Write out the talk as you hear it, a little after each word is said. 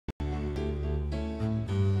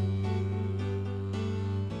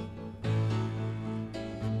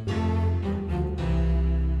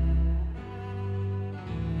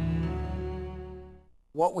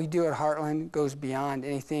What we do at Heartland goes beyond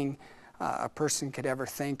anything a person could ever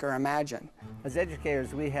think or imagine. As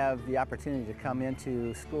educators, we have the opportunity to come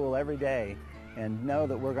into school every day and know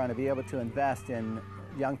that we're going to be able to invest in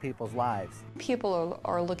young people's lives. People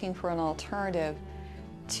are looking for an alternative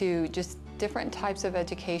to just different types of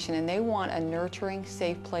education, and they want a nurturing,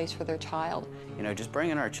 safe place for their child. You know, just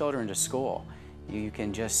bringing our children to school, you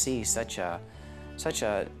can just see such a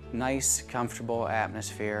nice, comfortable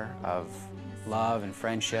atmosphere of love and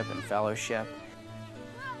friendship and fellowship.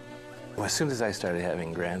 Well, as soon as I started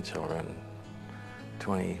having grandchildren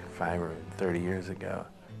 25 or 30 years ago,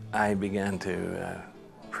 I began to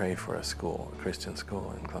pray for a school, a Christian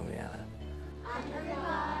school in Columbiana.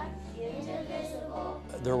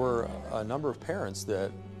 There were a number of parents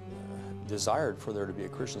that desired for there to be a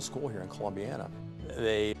Christian school here in Columbiana.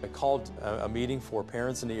 They called a meeting for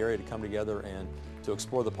parents in the area to come together and to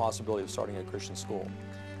explore the possibility of starting a Christian school.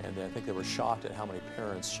 And I think they were shocked at how many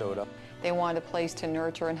parents showed up. They wanted a place to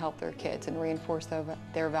nurture and help their kids and reinforce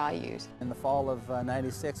their values. In the fall of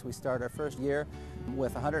 '96, we started our first year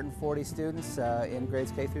with 140 students in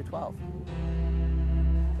grades K through 12.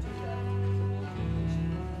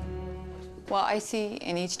 Well, I see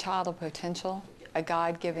in each child a potential, a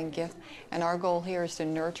God-given gift, and our goal here is to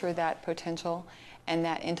nurture that potential and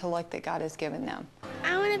that intellect that God has given them.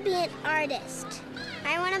 I want to be an artist.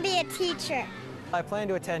 I want to be a teacher. I plan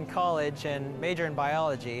to attend college and major in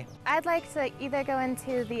biology. I'd like to either go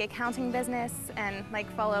into the accounting business and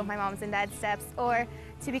follow my mom's and dad's steps, or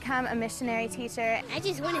to become a missionary teacher. I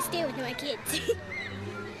just want to stay with my kids.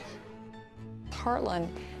 Heartland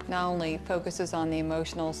not only focuses on the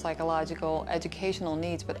emotional, psychological, educational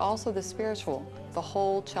needs, but also the spiritual, the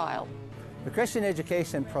whole child. The Christian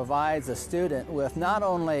education provides a student with not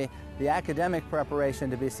only the academic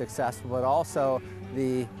preparation to be successful, but also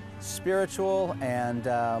the spiritual and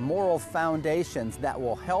moral foundations that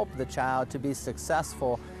will help the child to be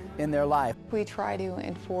successful in their life. We try to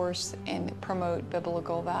enforce and promote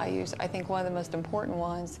biblical values. I think one of the most important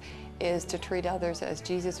ones is to treat others as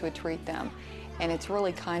Jesus would treat them. And it's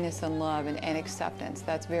really kindness and love and acceptance.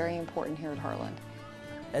 That's very important here at Heartland.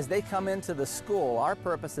 As they come into the school, our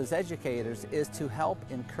purpose as educators is to help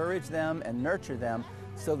encourage them and nurture them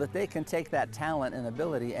so that they can take that talent and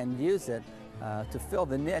ability and use it to fill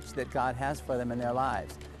the niche that God has for them in their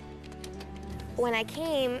lives. When I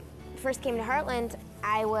first came to Heartland,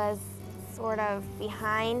 I was sort of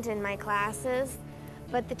behind in my classes,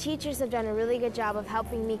 but the teachers have done a really good job of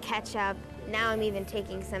helping me catch up. Now I'm even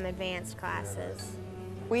taking some advanced classes.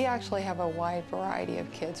 We actually have a wide variety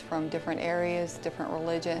of kids from different areas, different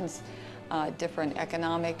religions, different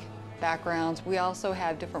economic backgrounds. We also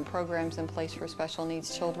have different programs in place for special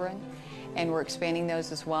needs children, and we're expanding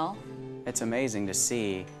those as well. It's amazing to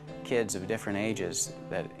see kids of different ages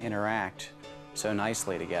that interact so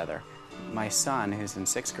nicely together. My son, who's in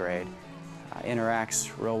 6th grade,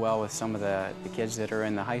 interacts real well with some of the kids that are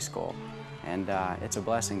in the high school. And it's a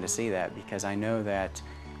blessing to see that, because I know that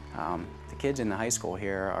the kids in the high school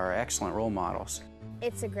here are excellent role models.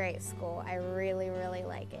 It's a great school. I really, really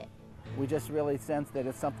like it. We just really sense that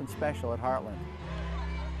it's something special at Heartland.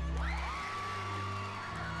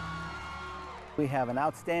 We have an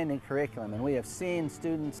outstanding curriculum, and we have seen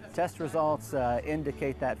students' test results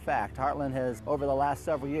indicate that fact. Heartland has, over the last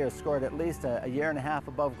several years, scored at least a year and a half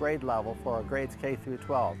above grade level for grades K through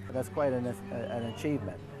 12. That's quite an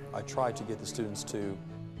achievement. I try to get the students to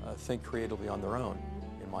think creatively on their own.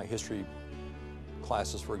 In my history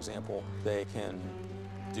classes, for example, they can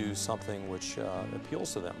do something which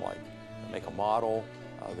appeals to them, like make a model,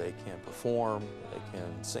 they can perform, they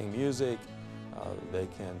can sing music, they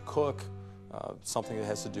can cook, something that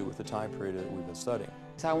has to do with the time period that we've been studying.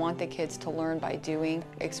 So I want the kids to learn by doing,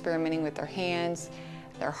 experimenting with their hands,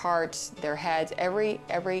 their hearts, their heads, every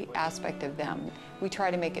aspect of them. We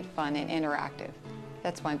try to make it fun and interactive.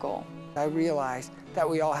 That's my goal. I realize that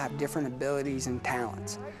we all have different abilities and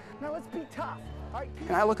talents. Now let's be tough.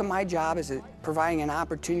 And I look at my job as providing an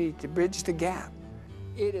opportunity to bridge the gap.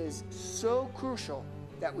 It is so crucial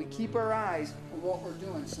that we keep our eyes on what we're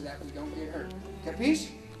doing so that we don't get hurt. Capiche?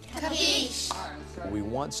 Capiche. We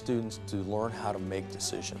want students to learn how to make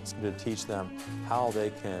decisions, to teach them how they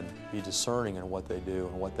can be discerning in what they do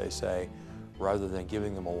and what they say, rather than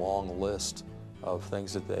giving them a long list of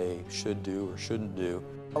things that they should do or shouldn't do.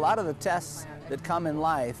 A lot of the tests that come in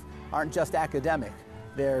life aren't just academic.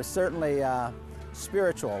 They're certainly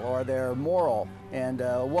spiritual, or they're moral, and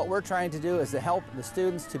what we're trying to do is to help the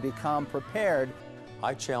students to become prepared.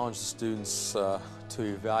 I challenge the students to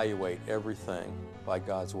evaluate everything by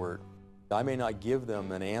God's Word. I may not give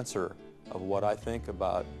them an answer of what I think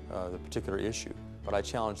about the particular issue, but I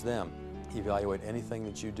challenge them evaluate anything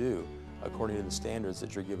that you do according to the standards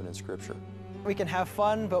that you're given in Scripture. We can have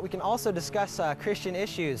fun, but we can also discuss Christian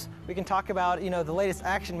issues. We can talk about, the latest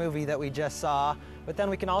action movie that we just saw, but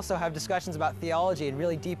then we can also have discussions about theology and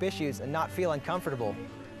really deep issues and not feel uncomfortable.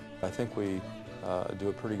 I think we do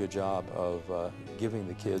a pretty good job of giving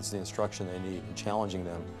the kids the instruction they need and challenging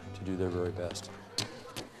them to do their very best.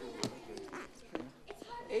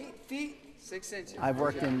 8 feet, 6 inches. I've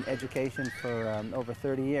worked in education for over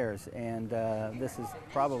 30 years, and this is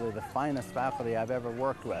probably the finest faculty I've ever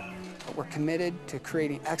worked with. We're committed to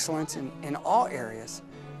creating excellence in all areas,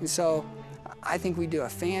 and so I think we do a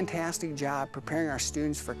fantastic job preparing our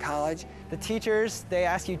students for college. The teachers, they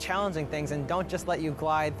ask you challenging things and don't just let you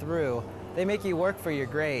glide through. They make you work for your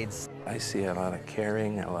grades. I see a lot of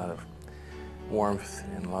caring, a lot of warmth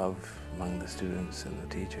and love among the students and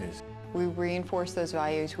the teachers. We reinforce those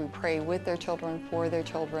values. We pray with their children, for their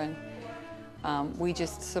children. We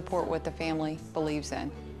just support what the family believes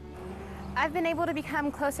in. I've been able to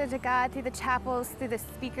become closer to God through the chapels, through the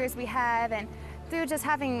speakers we have, and through just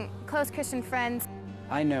having close Christian friends.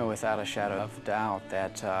 I know without a shadow of doubt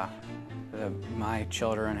that my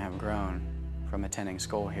children have grown from attending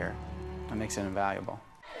school here. That makes it invaluable.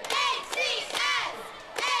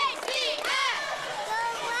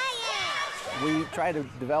 We try to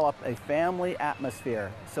develop a family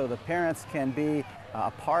atmosphere so the parents can be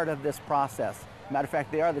a part of this process. Matter of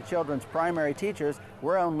fact, they are the children's primary teachers.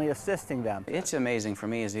 We're only assisting them. It's amazing for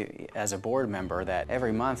me as a board member that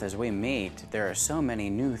every month as we meet, there are so many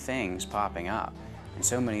new things popping up and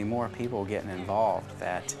so many more people getting involved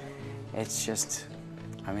that it's just,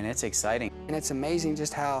 it's exciting. And it's amazing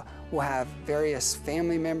just how we'll have various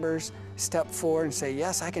family members step forward and say,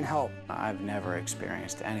 yes, I can help. I've never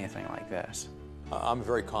experienced anything like this. I'm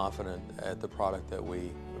very confident at the product that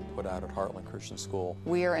we put out at Heartland Christian School.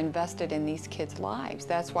 We are invested in these kids' lives.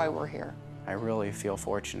 That's why we're here. I really feel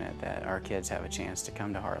fortunate that our kids have a chance to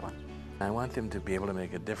come to Heartland. I want them to be able to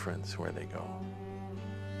make a difference where they go.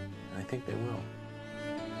 And I think they will.